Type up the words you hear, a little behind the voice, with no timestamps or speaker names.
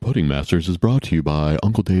Pudding Masters is brought to you by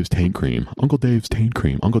Uncle Dave's Taint Cream, Uncle Dave's Taint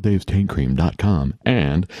Cream, UncleDave'sTaintCream.com,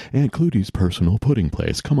 and Aunt Clootie's Personal Pudding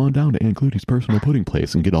Place. Come on down to Aunt Clootie's Personal Pudding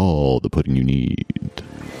Place and get all the pudding you need.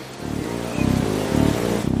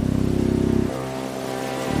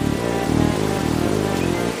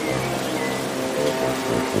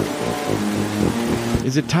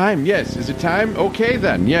 Is it time? Yes. Is it time? Okay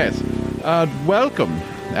then, yes. Welcome,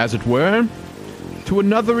 as it were, to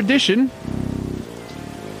another edition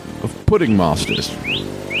of Pudding Masters.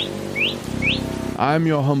 I'm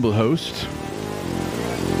your humble host,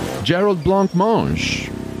 Gerald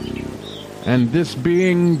Blancmange, and this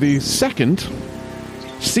being the second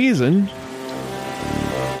season,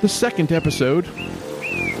 the second episode,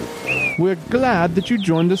 we're glad that you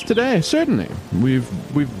joined us today. Certainly, we've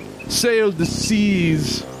sailed the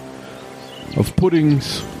seas of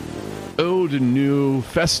puddings, old and new,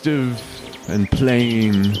 festive and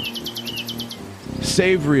plain,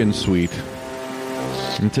 savory and sweet.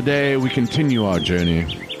 And today we continue our journey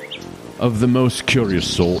of the most curious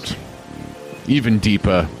sort, even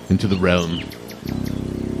deeper into the realm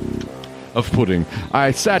of pudding.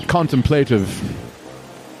 I sat contemplative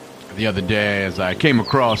the other day as I came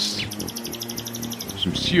across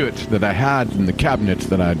some suet that I had in the cabinet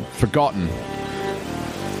that I'd forgotten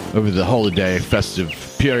over the holiday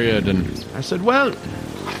festive period, and I said, well,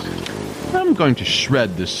 I'm going to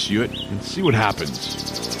shred this suet and see what happens.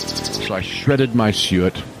 So I shredded my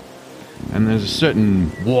suet, and there's a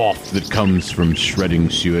certain waft that comes from shredding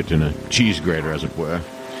suet in a cheese grater, as it were.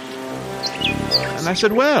 And I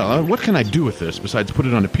said, well, what can I do with this besides put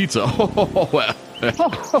it on a pizza? Oh, well.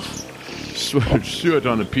 Suet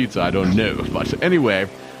on a pizza, I don't know. But anyway,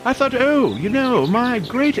 I thought, my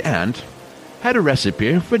great-aunt had a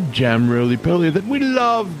recipe for jam roly-poly that we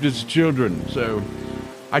loved as children. So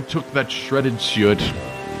I took that shredded suet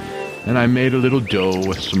and I made a little dough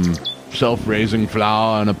with some self-raising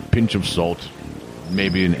flour and a pinch of salt.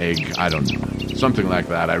 Maybe an egg, I don't know. Something like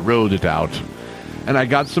that. I rolled it out. And I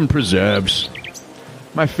got some preserves.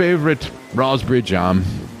 My favorite raspberry jam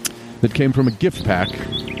that came from a gift pack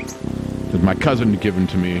that my cousin had given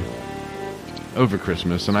to me over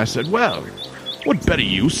Christmas. And I said, well, what better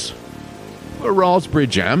use for a raspberry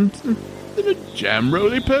jam than a jam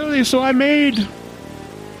roly-poly? So I made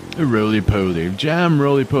a roly-poly, jam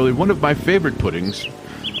roly-poly, one of my favorite puddings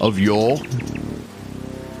of yore.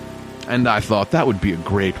 And I thought that would be a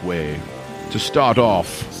great way to start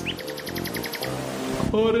off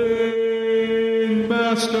Pudding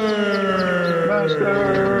Masters.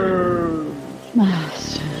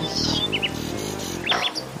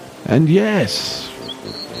 And yes,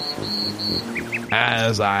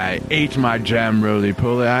 as I ate my jam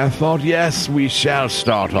roly-poly, I thought, yes, we shall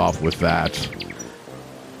start off with that.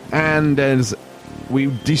 And as we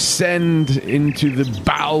descend into the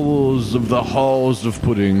bowels of the halls of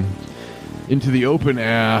pudding, into the open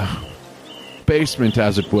air basement,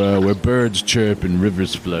 as it were, where birds chirp and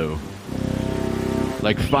rivers flow,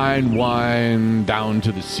 like fine wine down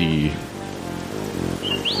to the sea,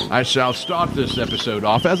 I shall start this episode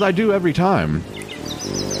off, as I do every time,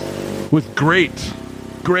 with great,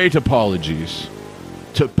 great apologies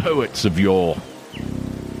to poets of yore.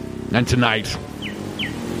 And tonight,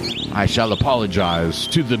 I shall apologize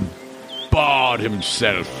to the bard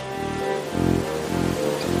himself,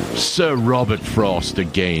 Sir Robert Frost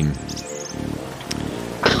again,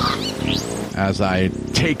 as I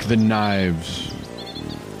take the knives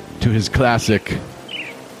to his classic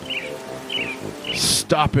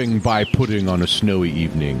Stopping by Pudding on a Snowy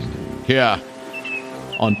Evening, here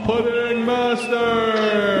on Pudding Masters.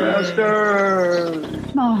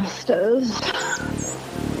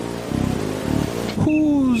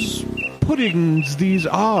 Whose puddings these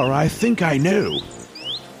are, I think I know.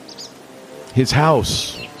 His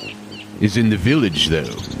house is in the village,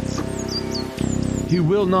 though. He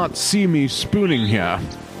will not see me spooning here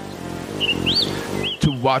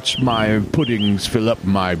to watch my puddings fill up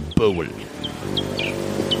my bowl.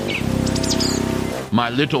 My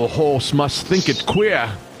little horse must think it queer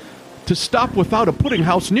to stop without a pudding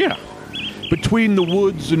house near. Between the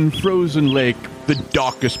woods and frozen lake, the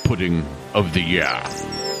darkest pudding of the year.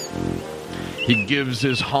 He gives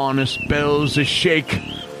his harness bells a shake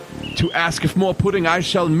to ask if more pudding I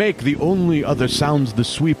shall make. The only other sounds the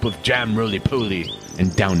sweep of jam roly-poly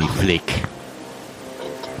and downy flake.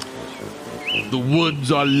 The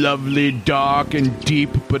woods are lovely, dark and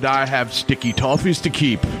deep, but I have sticky toffees to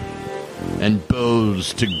keep and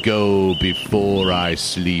bowls to go before I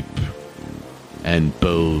sleep. And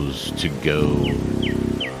bowls to go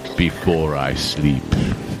before I sleep.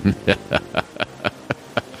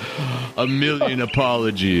 A million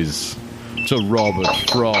apologies to Robert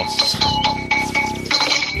Frost.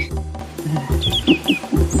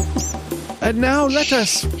 And now let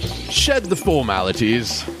us shed the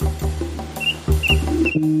formalities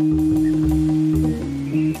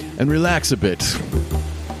and relax a bit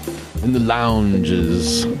in the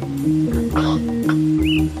lounges,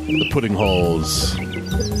 the pudding halls,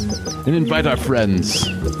 and invite our friends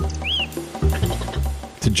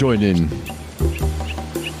to join in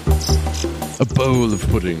a bowl of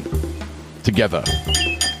pudding together.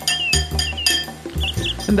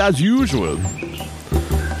 And as usual,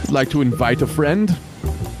 I'd like to invite a friend,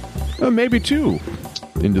 or maybe two,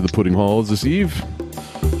 into the pudding halls this eve.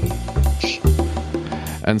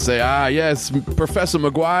 And say, yes, Professor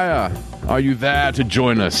McGuire, are you there to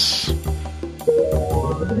join us?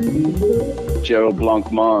 Gerald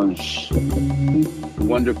Blancmange,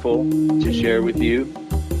 wonderful to share with you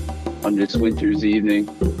on this winter's evening.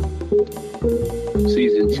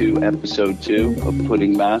 Season 2, Episode 2 of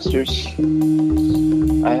Pudding Masters.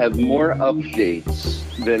 I have more updates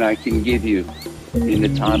than I can give you in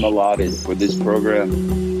the time allotted for this program.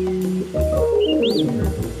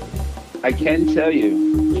 I can tell you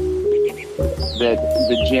that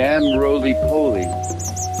the jam roly-poly,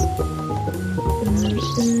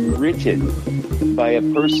 written by a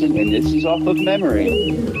person, and this is off of memory,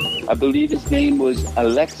 I believe his name was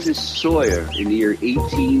Alexis Soyer in the year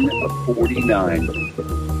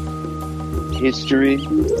 1849. History,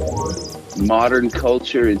 modern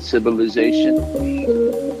culture, and civilization,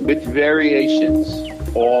 with variations,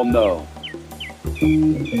 all know.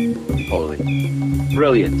 Holy.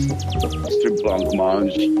 Brilliant. Mr.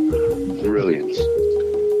 Blancmange. Brilliant.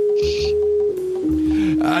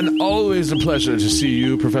 And always a pleasure to see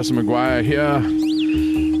you, Professor McGuire, here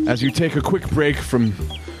as you take a quick break from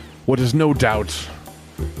what is no doubt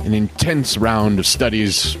an intense round of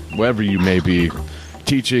studies, wherever you may be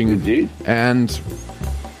teaching. Indeed. And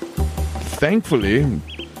thankfully,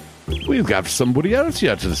 we've got somebody else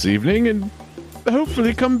here this evening, and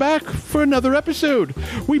hopefully come back for another episode.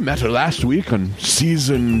 We met her last week on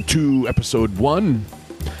Season 2, Episode 1.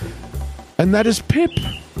 And that is Pip,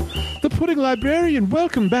 the Pudding Librarian.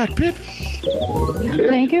 Welcome back, Pip.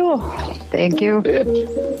 Thank you. Thank you. Pip.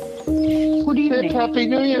 Good evening. Pip, Happy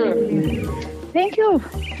New Year. Thank you.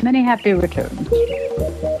 Many happy returns.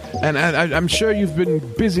 And I'm sure you've been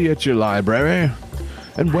busy at your library.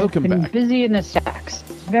 And welcome Been back. busy in the stacks.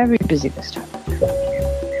 Very busy this time.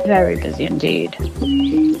 Very busy indeed.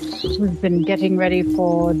 We've been getting ready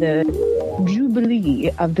for the Jubilee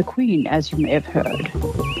of the Queen, as you may have heard.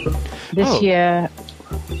 This year,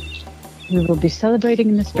 we will be celebrating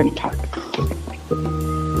in the springtime.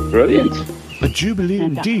 Brilliant. A jubilee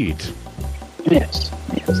indeed. Yes.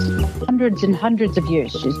 Hundreds and hundreds of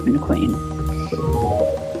years she's been queen.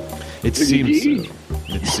 It seems so.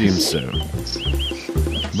 It seems so.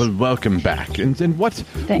 Well, welcome back. And what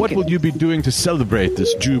Thank you. will you be doing to celebrate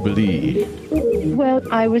this jubilee? Well,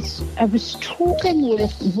 I was talking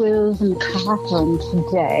with Wills and Catherine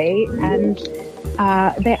today, and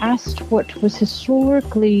they asked what was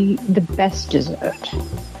historically the best dessert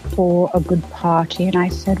for a good party, and I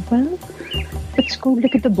said, well, let's go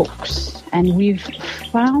look at the books. And we've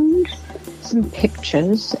found some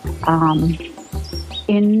pictures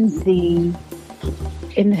in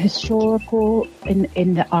the historical,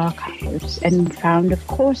 in the archives, and found, of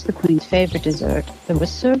course, the Queen's favorite dessert that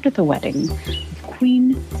was served at the wedding of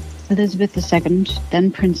Queen Elizabeth II,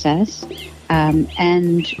 then Princess,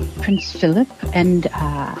 and Prince Philip. And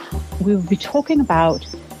we will be talking about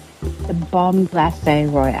the Bombe Glacee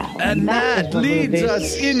Royale. And that leads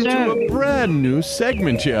us into a brand new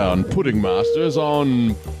segment here on Pudding Masters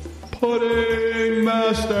on Pudding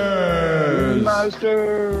Masters.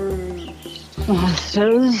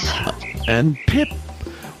 Masters. And Pip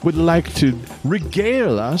would like to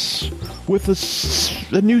regale us with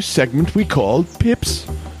a new segment we call Pip's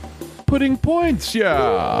Pudding Points.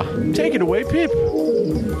 Yeah. Take it away, Pip.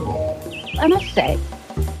 I must say,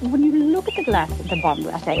 when you look at the Bombe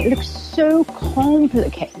Glacee, it looks so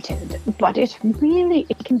complicated, but it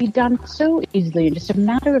can be done so easily in just a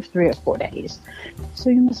matter of 3 or 4 days. So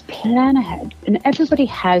you must plan ahead. And everybody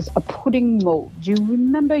has a pudding mold. Do you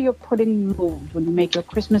remember your pudding mold when you make your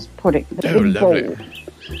Christmas pudding? The big lovely. bowl.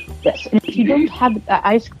 Yes. And if you don't have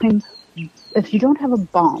ice cream, if you don't have a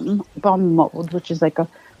bomb mold, which is like a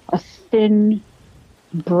thin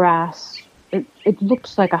brass, it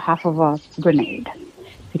looks like a half of a grenade.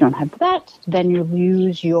 If you don't have that, then you'll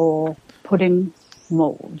use your pudding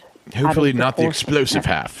mold. Hopefully not the explosive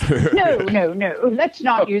half. No. Let's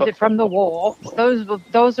not use it from the war.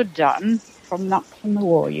 Those are done not from the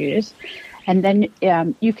war years. And then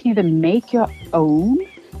you can either make your own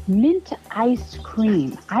mint ice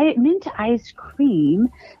cream. Mint ice cream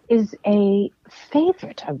is a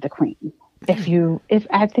favorite of the Queen. I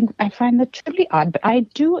find that truly odd, but I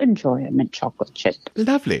do enjoy a mint chocolate chip.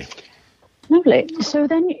 Lovely. So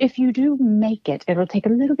then if you do make it, it'll take a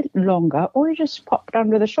little bit longer, or you just pop it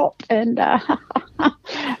under the shop and thaw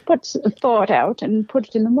it out and put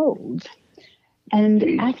it in the mold.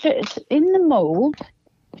 And after it's in the mold,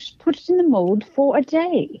 just put it in the mold for a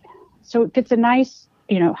day. So it gets a nice,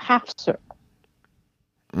 half circle.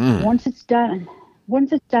 Once it's done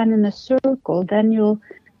in the circle, then you'll,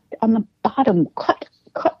 on the bottom, cut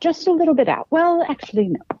just a little bit out. Well, actually,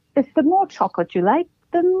 no. If the more chocolate you like,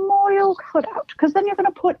 the more you'll cut out, because then you're going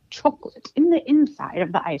to put chocolate in the inside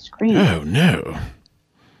of the ice cream. Oh, no.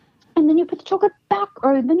 And then you put the chocolate back,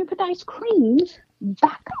 or then you put the ice cream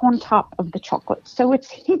back on top of the chocolate. So it's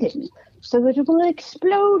hidden, so that it will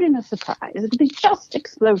explode in a surprise. It'll be just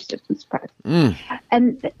explosive and surprise.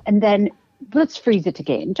 And then let's freeze it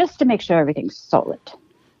again, just to make sure everything's solid.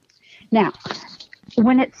 Now,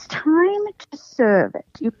 when it's time to serve it,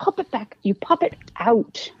 you pop it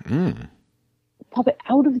out. Pop it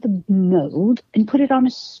out of the mold and put it on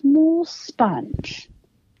a small sponge.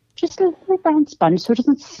 Just a little brown sponge so it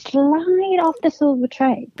doesn't slide off the silver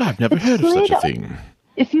tray. I've never heard of such a thing.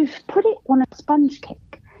 If you put it on a sponge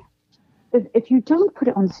cake, if you don't put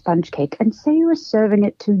it on the sponge cake, and say you were serving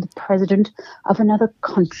it to the president of another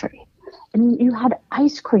country, and you had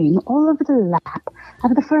ice cream all over the lap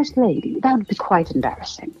of the first lady, that would be quite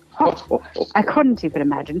embarrassing. I couldn't even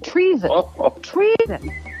imagine. Treason.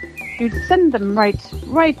 You'd send them right to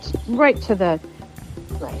the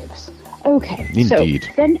graves. Okay. Indeed. So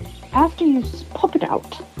then after you pop it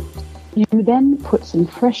out, you then put some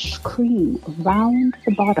fresh cream around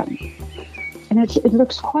the bottom. And it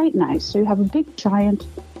looks quite nice. So you have a big giant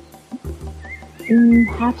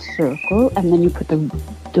half circle, and then you put the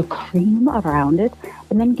cream around it,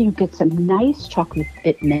 and then you get some nice chocolate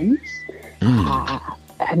bit mints.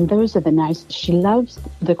 And those are the nice.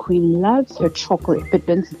 The Queen loves her chocolate bit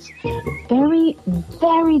mints. It's very,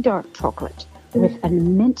 very dark chocolate with a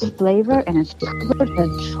mint flavor, and it's covered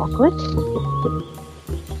in chocolate.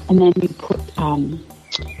 And then you put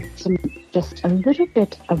just a little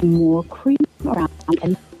bit of more cream around,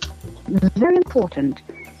 and very important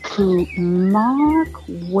to mark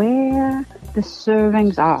where the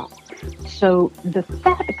servings are. So the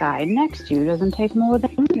fat guy next to you doesn't take more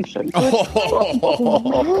than you should.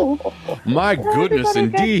 My goodness,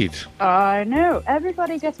 indeed. I know.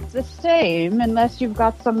 Everybody gets the same unless you've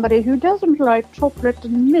got somebody who doesn't like chocolate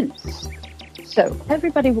and mints. So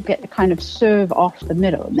everybody will get a kind of serve off the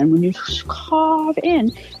middle. And then when you carve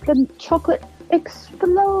in, the chocolate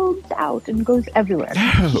explodes out and goes everywhere.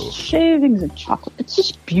 Oh. Shavings of chocolate. It's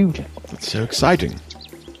just beautiful. That's so exciting.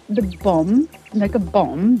 The bombe, like a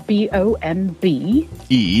bomb, B-O-M-B.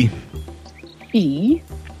 E,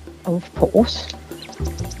 of course.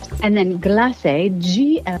 And then glacee,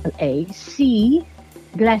 G-L-A-C,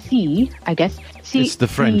 glacee, I guess. C-E, it's the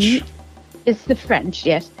French. It's the French,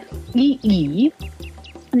 yes. E-E.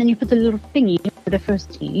 And then you put the little thingy for the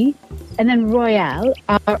first E. And then Royale,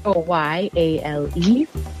 R-O-Y-A-L-E.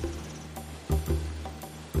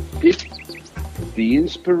 The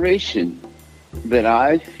inspiration that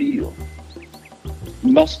I feel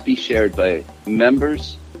must be shared by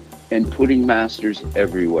members and pudding masters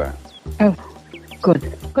everywhere. Oh,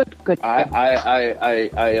 good.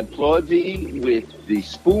 I applaud thee with the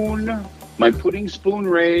spoon, my pudding spoon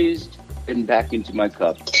raised, and back into my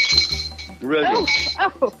cup. Brilliant.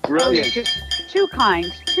 Brilliant. Too kind.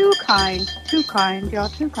 You're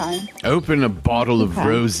too kind. Open a bottle of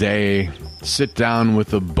rosé, sit down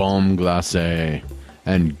with a Bombe Glacee,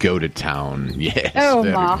 and go to town. Yes. Oh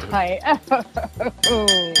my!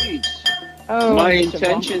 Oh,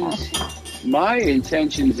 my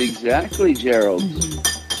intentions exactly, Gerald.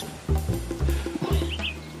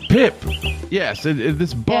 Pip. Yes,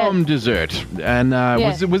 this bomb dessert, and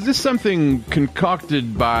was this something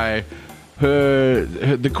concocted by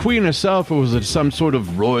the Queen herself, or was it some sort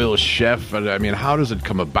of royal chef? I mean, how does it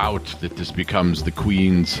come about that this becomes the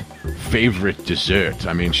Queen's favorite dessert?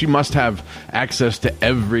 I mean, she must have access to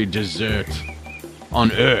every dessert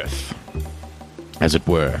on Earth, as it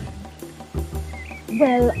were.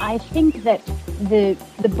 Well, I think that the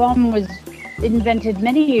bomb was invented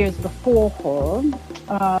many years before her.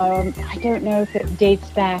 I don't know if it dates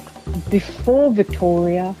back before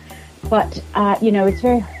Victoria, but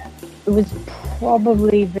it was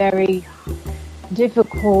probably very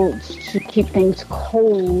difficult to keep things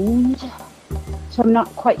cold. So I'm not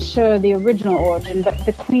quite sure the original origin, but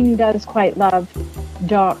the Queen does quite love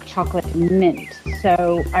dark chocolate and mint.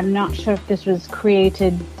 so I'm not sure if this was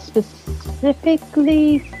created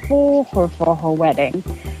specifically for her wedding.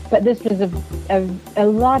 But this was a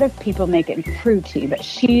lot of people make it fruity, but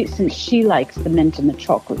since she likes the mint and the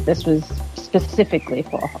chocolate, this was specifically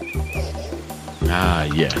for her. Ah,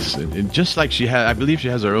 yes. And just like I believe she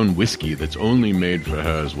has her own whiskey that's only made for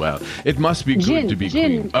her as well. It must be good to be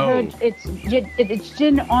queen. Oh. It's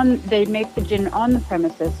gin they make the gin on the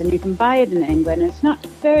premises, and you can buy it in England. It's not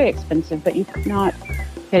very expensive, but you cannot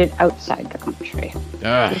get it outside the country.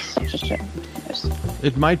 It's such a shame.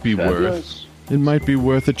 It might be worth... It might be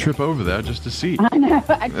worth a trip over there just to see. I know,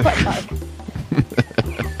 I'd quite like.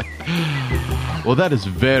 Well, that is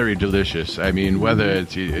very delicious. I mean, whether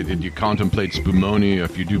you contemplate spumoni or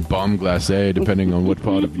if you do bombe glacee, depending on what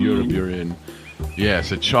part of Europe you're in.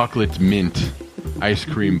 Yes, a chocolate mint ice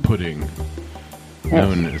cream pudding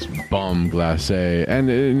known as bombe glacee.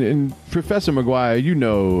 And Professor McGuire, you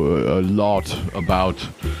know a lot about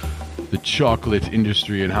the chocolate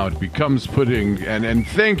industry and how it becomes pudding. And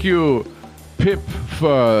thank you, Pip,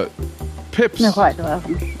 for Pip's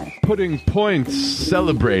pudding points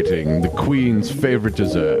celebrating the Queen's favorite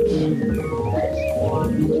dessert.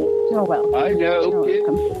 Oh, well. I know, Pip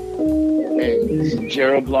and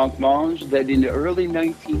Gerald Blancmange, that in the early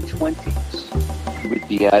 1920s, with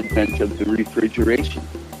the advent of the refrigeration,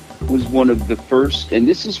 was one of the first, and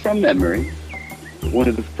this is from memory, one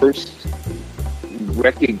of the first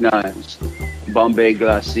recognized Bombe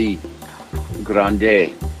Glacee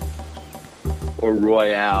Grande or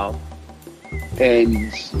Royale,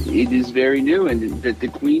 and it is very new, and that the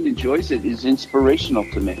Queen enjoys it is inspirational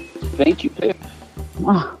to me. Thank you, Pip.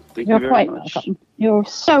 Oh, Thank you're you very quite much. welcome. You're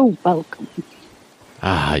so welcome.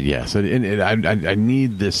 Ah, yes. And I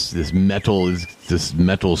need this metal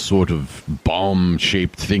sort of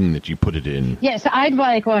bomb-shaped thing that you put it in. Yes, I'd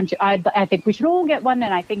like one. I think we should all get one,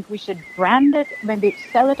 and I think we should brand it, maybe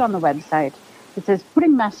sell it on the website. It says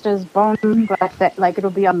Pudding Masters Bombe Glacee, like it'll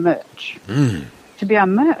be on merch. Should be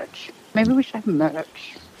on merch. Maybe we should have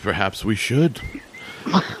merch. Perhaps we should.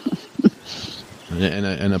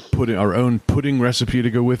 and a pudding, our own pudding recipe to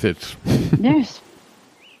go with it. Yes.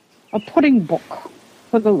 A pudding book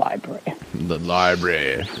for the library. The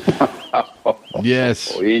library.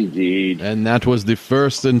 Yes. Oh, indeed. And that was the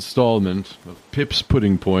first installment of Pip's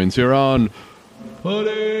Pudding Points here on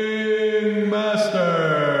Pudding Masters.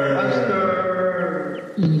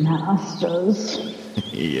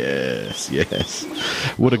 Yes.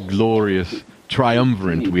 What a glorious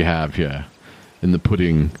triumvirate we have here in the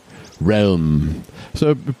pudding realm.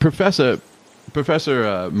 So, Professor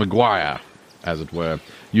McGuire, as it were,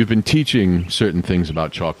 you've been teaching certain things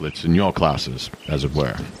about chocolates in your classes, as it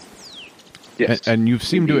were. Yes. And you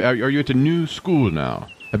seem to... Are you at a new school now?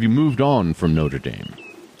 Have you moved on from Notre Dame?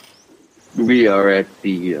 We are at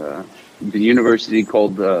the university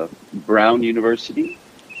called Brown University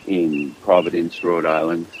in Providence, Rhode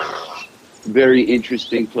Island. Very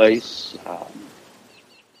interesting place.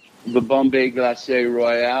 The Bombe Glacee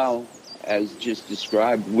Royale, as just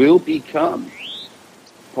described, will become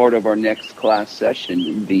part of our next class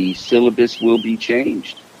session. The syllabus will be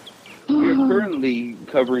changed. We are currently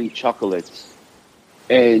covering chocolates,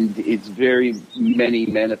 and it's very many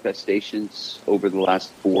manifestations over the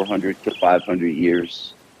last 400 to 500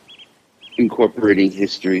 years, incorporating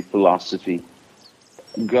history, philosophy,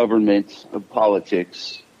 government,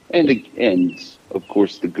 politics, and of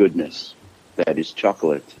course the goodness that is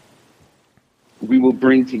chocolate. We will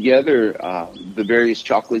bring together the various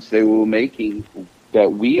chocolates that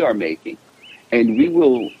we are making, and we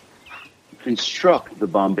will construct the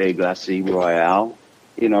Bombe Glacee Royale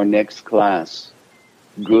in our next class.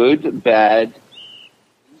 Good, bad,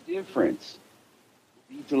 different,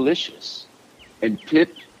 be delicious. And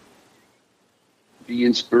Pip, the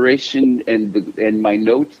inspiration and my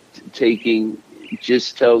note taking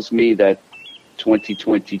just tells me that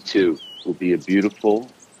 2022 will be a beautiful,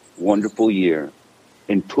 wonderful year,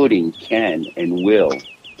 and pudding can and will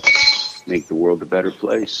make the world a better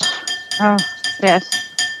place. Oh, yes.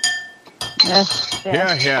 Yeah.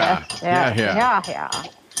 Yes.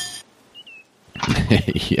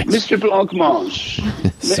 Mr. Blancmange,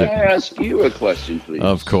 may I ask you a question, please?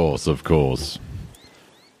 Of course.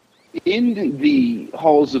 In the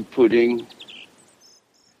halls of pudding,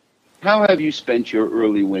 how have you spent your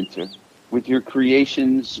early winter? With your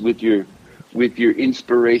creations, with your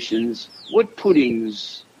inspirations, what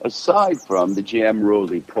puddings, aside from the jam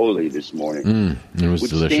roly poly this morning, it was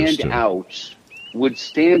delicious would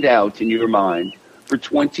stand out in your mind for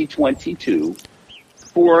 2022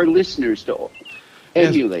 for our listeners to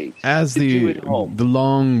emulate. As to the do at home.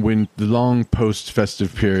 the long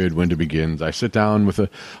post-festive period winter begins, I sit down with a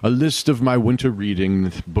list of my winter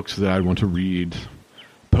reading, books that I want to read,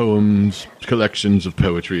 poems, collections of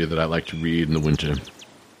poetry that I like to read in the winter.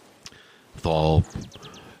 With all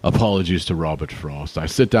apologies to Robert Frost, I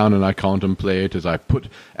sit down and I contemplate as I put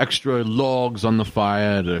extra logs on the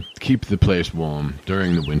fire to keep the place warm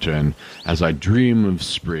during the winter, and as I dream of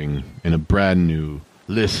spring in a brand new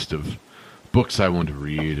list of books I want to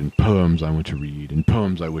read, and poems I want to read, and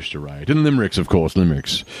poems I wish to write, and limericks, of course,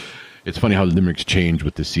 limericks. It's funny how limericks change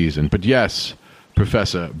with the season, but yes,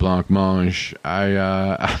 Professor Blancmange,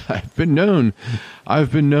 I've been known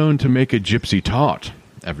to make a gypsy tart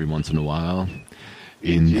every once in a while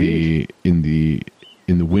in the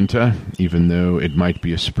winter, even though it might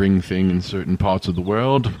be a spring thing in certain parts of the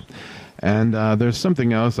world. And there's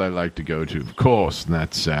something else I like to go to, of course, and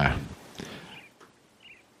that's that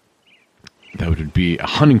would be a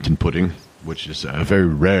Huntington pudding, which is a very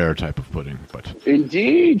rare type of pudding, but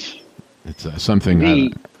indeed, it's something I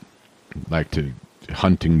like to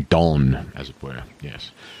hunting dawn, as it were.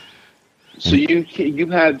 Yes. So you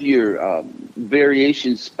have your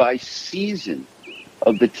variations by season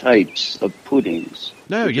of the types of puddings.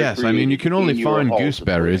 No, yes. I mean, you can only find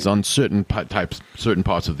gooseberries on certain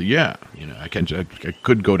parts of the year. You know, I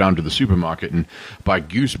could go down to the supermarket and buy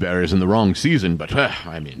gooseberries in the wrong season, but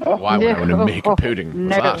I mean, why would I want to make a pudding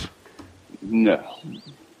with that? No.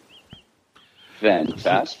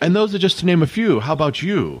 Fantastic. And those are just to name a few. How about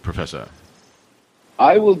you, Professor?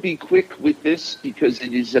 I will be quick with this because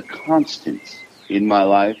it is a constant in my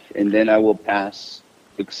life, and then I will pass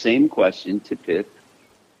the same question to Pip.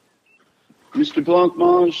 Mr.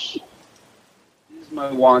 Blancmange, this is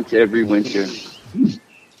my want every winter.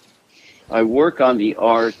 I work on the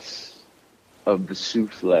art of the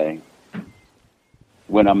souffle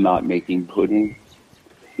when I'm not making pudding.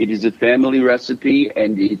 It is a family recipe,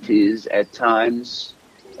 and it is at times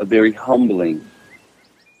a very humbling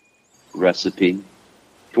recipe,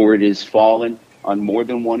 for it has fallen on more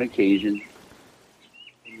than one occasion.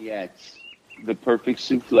 And yet, the perfect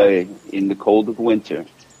souffle in the cold of winter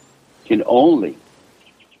can only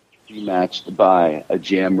be matched by a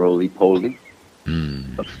jam roly-poly, a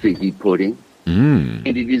figgy pudding. And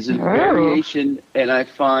it is a variation, and I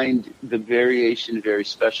find the variation very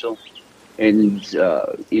special. And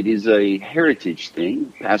it is a heritage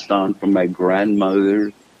thing passed on from my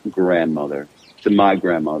grandmother, to my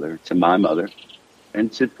grandmother, to my mother,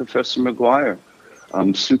 and to Professor McGuire.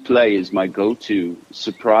 Souffle is my go-to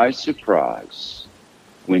surprise,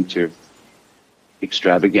 winter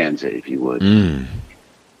extravaganza, if you would.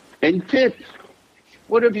 And Pip,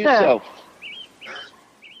 what of yourself?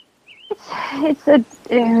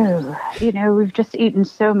 We've just eaten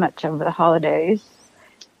so much over the holidays.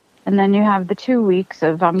 And then you have the 2 weeks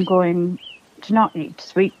of I'm going to not eat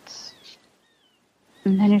sweets.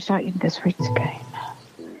 And then you start eating the sweets again.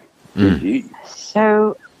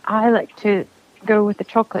 So I like to go with the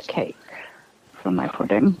chocolate cake for my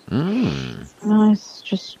pudding. Nice,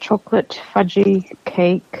 just chocolate fudgy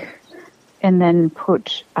cake. And then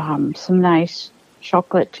put some nice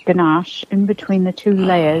chocolate ganache in between the two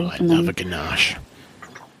layers. I love a ganache.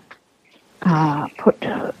 Put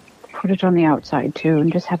it on the outside too,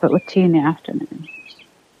 and just have it with tea in the afternoon.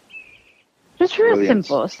 Just real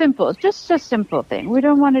simple. Just a simple thing. We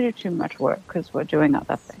don't want to do too much work because we're doing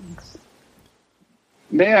other things.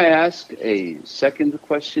 May I ask a second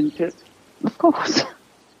question, Pip? Of course.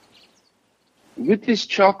 With this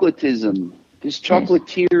chocolatism, this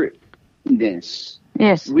chocolatierness,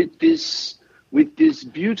 yes, with this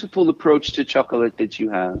beautiful approach to chocolate that you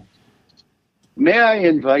have, may I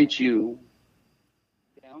invite you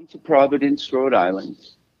down to Providence, Rhode Island,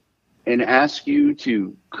 and ask you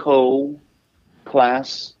to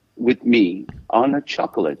co-class with me on a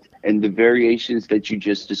chocolate and the variations that you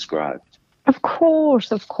just described? Of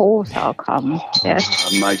course, I'll come.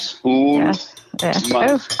 Yes. My spoon,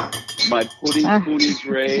 yes. my pudding spoon is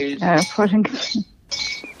raised. Pudding.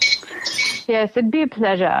 Yes, it'd be a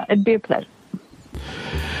pleasure.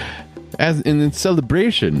 As in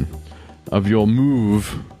celebration of your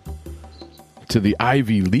move to the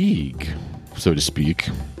Ivy League, so to speak,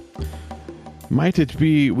 might it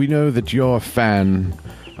be, we know that you're a fan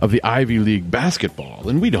of the Ivy League basketball,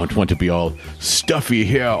 and we don't want to be all stuffy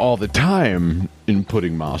here all the time in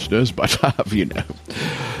Pudding Masters, but,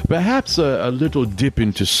 perhaps a little dip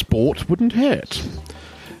into sport wouldn't hurt.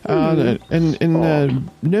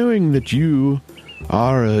 Knowing that you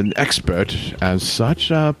are an expert as such,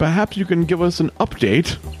 perhaps you can give us an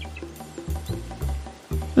update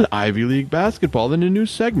on Ivy League basketball in a new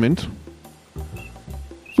segment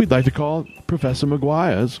we'd like to call Professor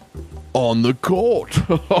McGuire's On the Court.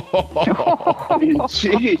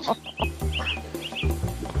 Indeed.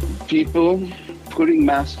 People, pudding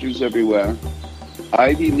masters everywhere.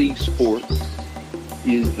 Ivy League sport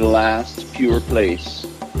is the last pure place,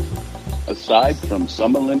 aside from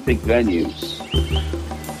some Olympic venues,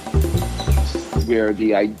 where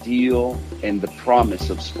the ideal and the promise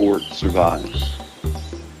of sport survives.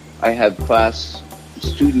 I have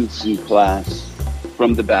students in class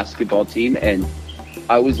from the basketball team, and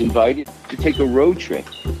I was invited to take a road trip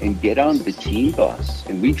and get on the team bus,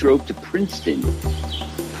 and we drove to Princeton.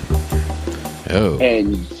 Oh.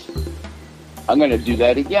 And I'm going to do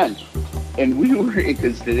that again. And we were,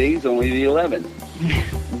 because today's only the 11th,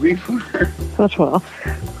 we were... The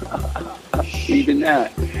 12th. Even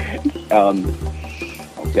that.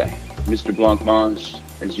 Okay. Mr. Blancmange,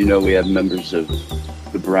 as you know, we have members of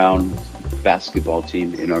the Brown basketball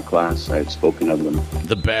team in our class. I have spoken of them.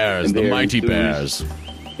 The Bears, the mighty Bears.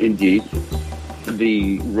 Indeed.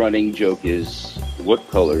 The running joke is, what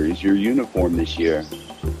color is your uniform this year?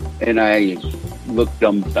 And I look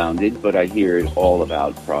dumbfounded, but I hear it all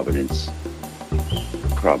about Providence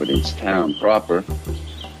town proper.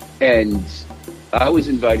 And I was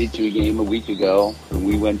invited to a game a week ago, and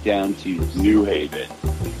we went down to New Haven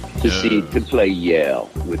to play Yale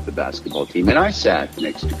with the basketball team. And I sat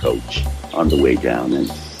next to Coach on the way down, and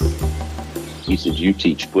he said, "You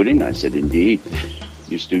teach pudding?" I said, "Indeed.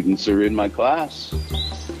 Your students are in my class."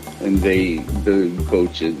 And the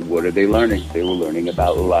coach said, "What are they learning?" They were learning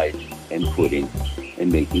about life and pudding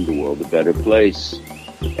and making the world a better place.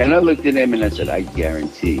 And I looked at him and I said, "I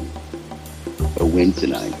guarantee a win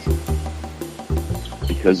tonight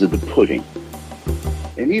because of the pudding."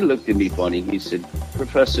 And he looked at me funny. He said,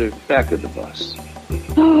 "Professor, back of the bus."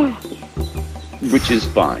 Which is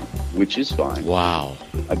fine. Wow.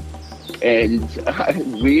 And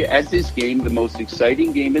we, at this game, the most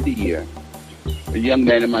exciting game of the year, a young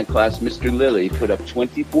man in my class, Mr. Lilly, put up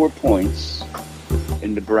 24 points,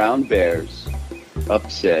 and the Brown Bears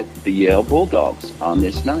upset the Yale Bulldogs on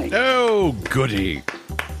this night. Oh, goody.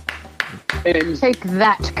 And Take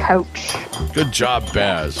that, Coach. Good job,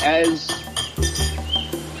 Bears.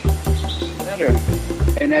 Better.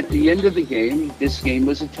 And at the end of the game, this game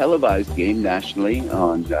was a televised game nationally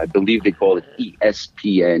on, I believe they call it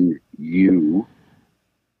ESPNU,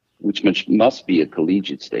 which must be a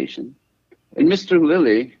collegiate station. And Mr.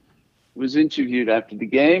 Lilly was interviewed after the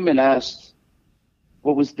game and asked,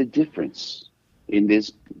 what was the difference in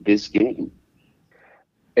this game?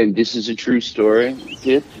 And this is a true story,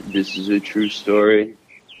 Pip. This is a true story.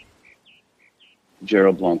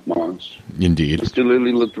 Gerald Blancmange. Indeed. Mr.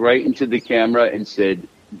 Lilly looked right into the camera and said,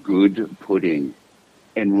 "Good pudding,"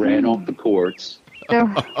 and ran off the courts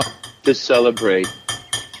to celebrate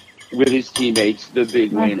with his teammates the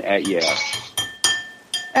big win at Yale.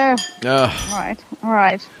 All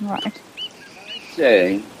right.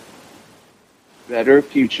 Say, better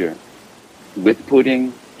future with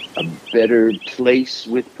pudding, a better place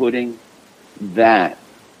with pudding, that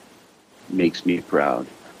makes me proud.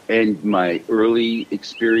 And my early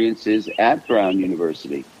experiences at Brown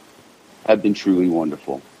University have been truly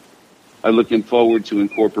wonderful. I'm looking forward to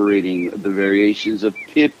incorporating the variations of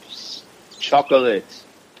Pip's chocolate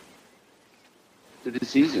to the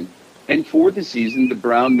season. And for the season, the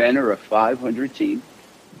Brown men are a 500 team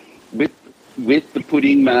with the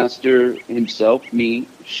pudding master himself, me,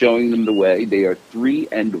 showing them the way. They are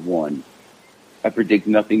 3-1. I predict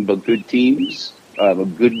nothing but good teams,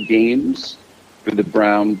 good games for the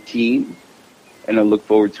Brown team, and I look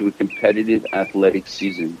forward to a competitive athletic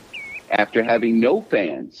season. After having no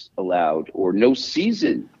fans allowed or no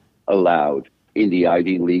season allowed in the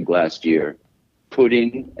Ivy League last year,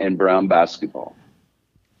 pudding and Brown basketball.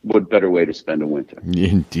 What better way to spend a winter?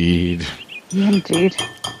 Indeed.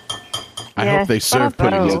 I hope they serve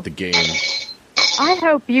puddings at the game. I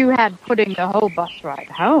hope you had pudding the whole bus ride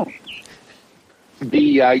home.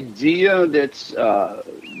 The idea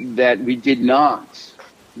that we did not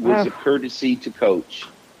was a courtesy to Coach,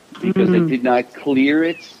 because they did not clear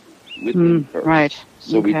it with him first. Right.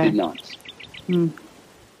 So we did not.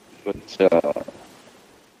 But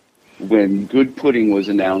when Good Pudding was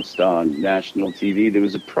announced on national TV, there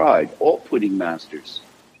was a pride. All pudding masters.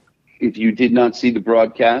 If you did not see the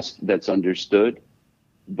broadcast, that's understood.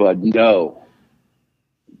 But know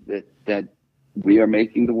that we are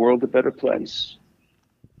making the world a better place.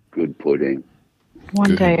 Good pudding.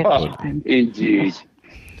 One day at a time. Indeed.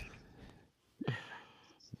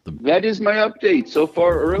 That is my update so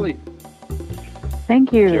far early.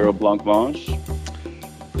 Thank you. Gerald Blancmange.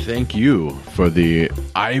 Thank you for the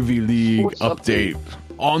Ivy League Sports update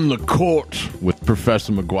on the court. with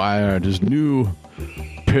Professor McGuire at his new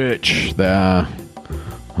perch there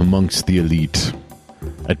amongst the elite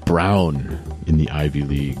at Brown in the Ivy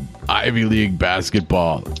League. Ivy League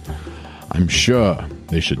basketball. I'm sure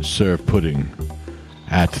they should serve pudding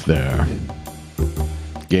at their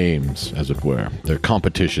games, as it were. Their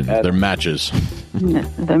competitions, their matches.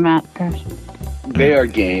 The matches. They are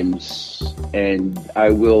games, and I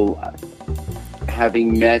will,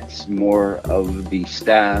 having met more of the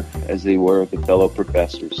staff as they were the fellow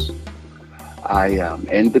professors,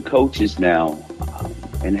 and the coaches now,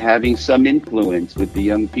 and having some influence with the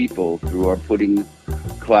young people through our pudding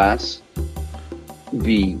class,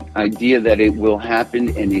 the idea that it will happen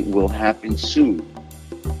and it will happen soon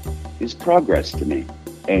is progress to me.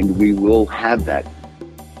 And we will have that,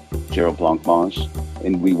 Gerald Blancmange,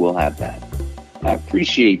 and we will have that. I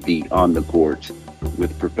appreciate the on the court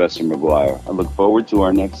with Professor McGuire. I look forward to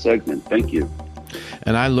our next segment. Thank you.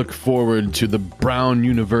 And I look forward to the Brown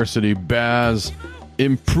University Bears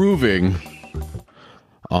improving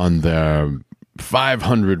on their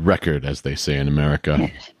 500 record, as they say in America.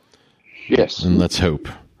 Yes. And let's hope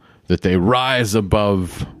that they rise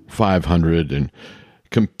above 500 and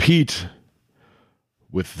compete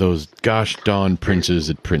with those gosh darn princes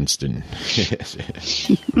at Princeton.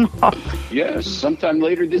 Yes, sometime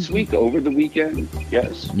later this week, over the weekend.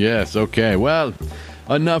 Yes. Yes, okay. Well,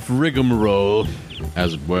 enough rigmarole,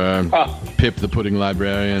 as it were. Pip the Pudding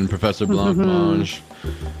Librarian, Professor Blancmange.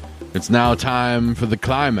 It's now time for the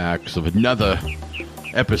climax of another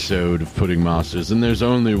episode of Pudding Masters, and there's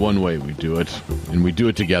only one way we do it, and we do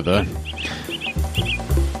it together.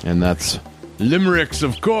 And that's Limericks,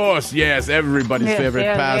 of course. Yes, everybody's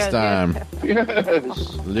favorite pastime.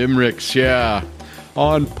 Yes. Limericks, yeah.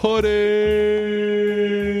 On Pudding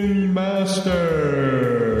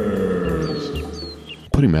Masters.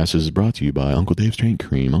 Pudding Masters is brought to you by Uncle Dave's Taint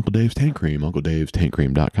Cream, Uncle Dave's Taint Cream,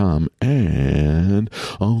 UncleDave'sTaintCream.com, and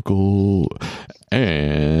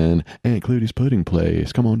Aunt Clootie's Pudding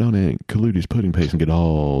Place. Come on down to Aunt Clootie's Pudding Place and get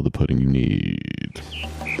all the pudding you need.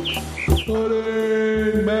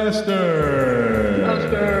 Pudding Masters.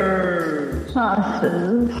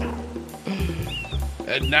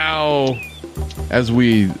 And now, as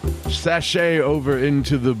we sashay over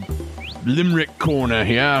into the Limerick Corner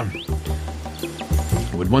here,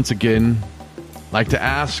 I would once again like to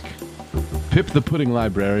ask Pip the Pudding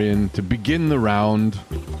Librarian to begin the round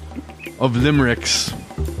of limericks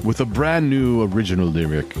with a brand new original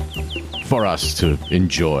lyric for us to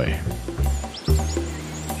enjoy.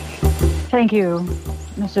 Thank you,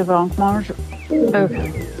 Mr. Blancmange.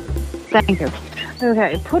 Okay. Thank you.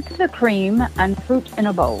 Okay, put the cream and fruit in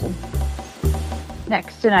a bowl.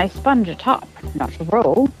 Next, a nice sponge atop, not a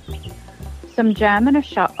roll. Some jam and a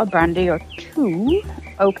shot of brandy or two.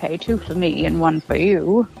 Okay, 2 for me and 1 for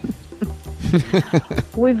you.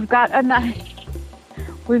 We've got a nice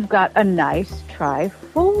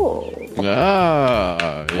trifle.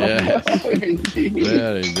 Ah, yes.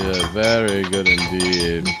 Very good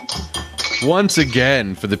indeed. Once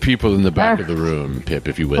again, for the people in the back of the room, Pip,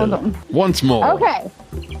 if you will. Hold on. Once more. Okay.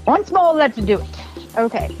 Once more, let's do it.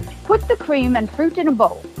 Okay. Put the cream and fruit in a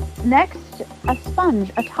bowl. Next, a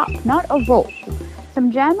sponge atop, not a roll.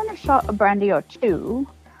 Some jam and a shot of brandy or 2.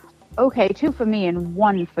 Okay, 2 for me and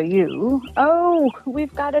 1 for you. Oh,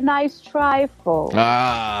 we've got a nice trifle.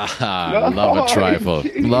 Ah, love a trifle.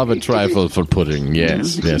 Love a trifle for pudding.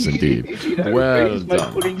 Yes, yes, indeed. Well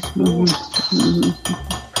done.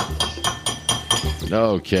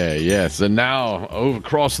 Okay, yes. And now,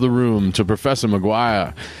 across the room to Professor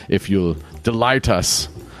McGuire, if you'll delight us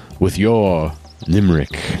with your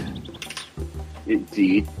limerick.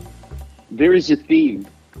 Indeed. There is a theme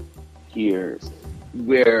here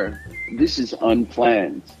where this is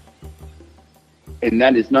unplanned. And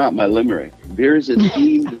that is not my limerick. There is a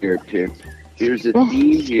theme here, Pip. There's a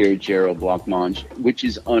theme here, Gerald Blancmange, which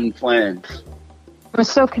is unplanned. We're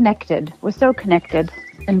so connected. We're so connected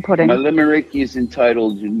in pudding. My limerick is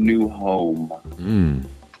entitled New Home.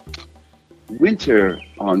 Winter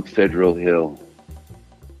on Federal Hill.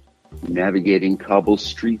 Navigating cobble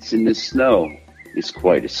streets in the snow is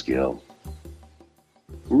quite a skill.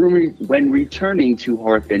 When returning to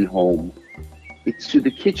hearth and home, it's to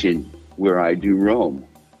the kitchen where I do roam,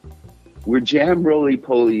 where jam,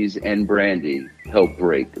 roly-polies, and brandy help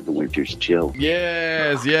break the winter's chill.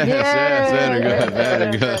 Yes.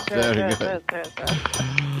 Very good.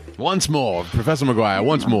 Once more, Professor McGuire,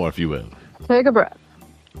 once more, if you will. Take a breath.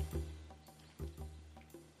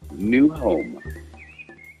 New home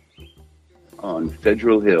on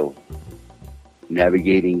Federal Hill.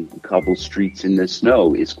 Navigating cobble streets in the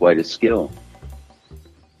snow is quite a skill.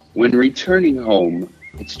 When returning home,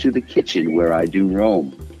 It's to the kitchen where I do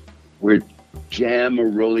roam, where jam,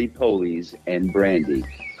 roly-polies, and brandy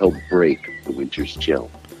help break the winter's chill.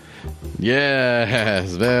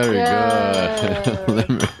 Yes, very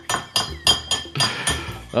good.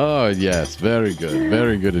 Oh, yes, very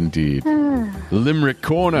good indeed. Limerick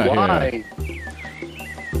Corner Why, here.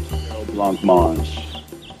 Gerald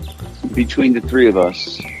Blancmange, between the three of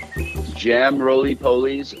us, jam,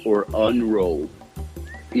 roly-polies, or unroll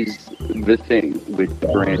is the thing with the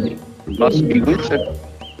brandy. It must be winter.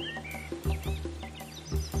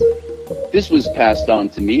 This was passed on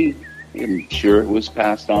to me. I'm sure it was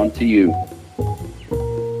passed on to you.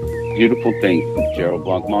 Beautiful thing, Gerald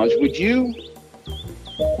Blancmange. Would you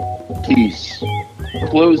please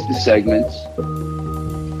close the segments,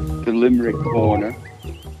 the Limerick Corner?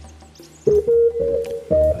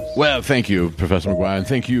 Well, thank you, Professor McGuire, and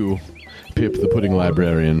thank you, Pip the Pudding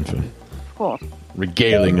Librarian, for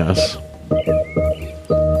regaling us.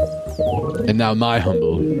 And now my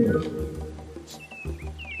humble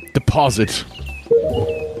deposit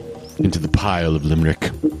into the pile of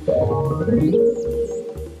Limerick.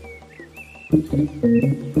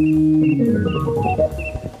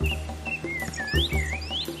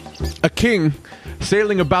 A king,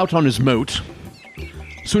 sailing about on his moat,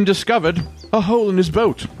 soon discovered a hole in his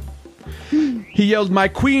boat. He yelled, "My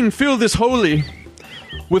queen, fill this holy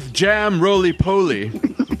with jam roly-poly,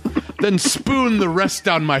 then spoon the rest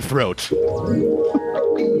down my throat."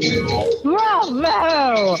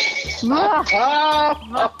 Bravo!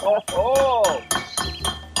 Oh,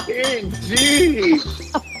 indeed.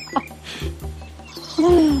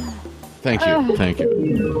 Thank you.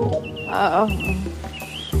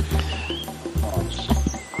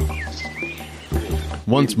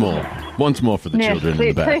 Once more for the children in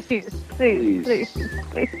the back. Please.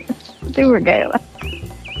 Do regale us.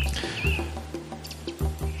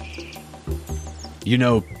 You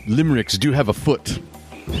know, limericks do have a foot.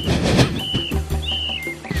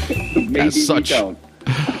 Maybe As such. we don't.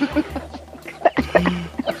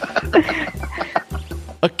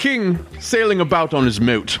 A king, sailing about on his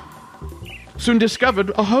moat, soon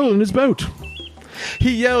discovered a hole in his boat.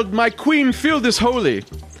 He yelled, "My queen, fill this holy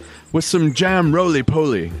with some jam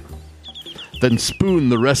roly-poly, then spoon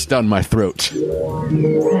the rest down my throat." So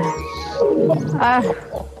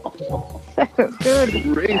good.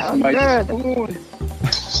 Raise So my good. spoon.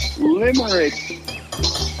 Limerick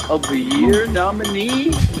of the Year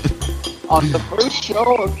nominee on the first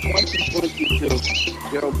show of 2022.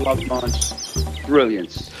 Gerald Blancmange.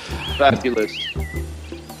 Brilliance. Fabulous.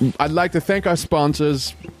 I'd like to thank our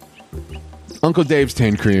sponsors, Uncle Dave's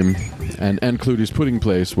Taint Cream and Clootie's Pudding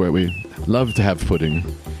Place, where we love to have pudding,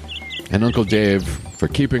 and Uncle Dave for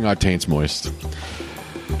keeping our taints moist.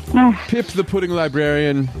 Pip the Pudding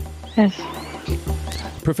Librarian, Yes.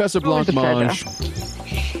 Professor Always a Blancmange,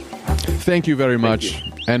 thank you very much,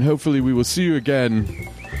 and hopefully we will see you again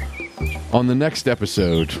on the next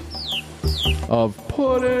episode of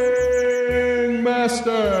Pudding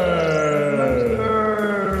Master.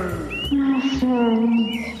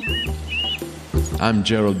 I'm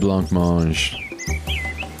Gerald Blancmange,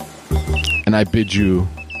 and I bid you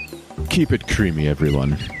keep it creamy,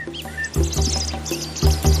 everyone.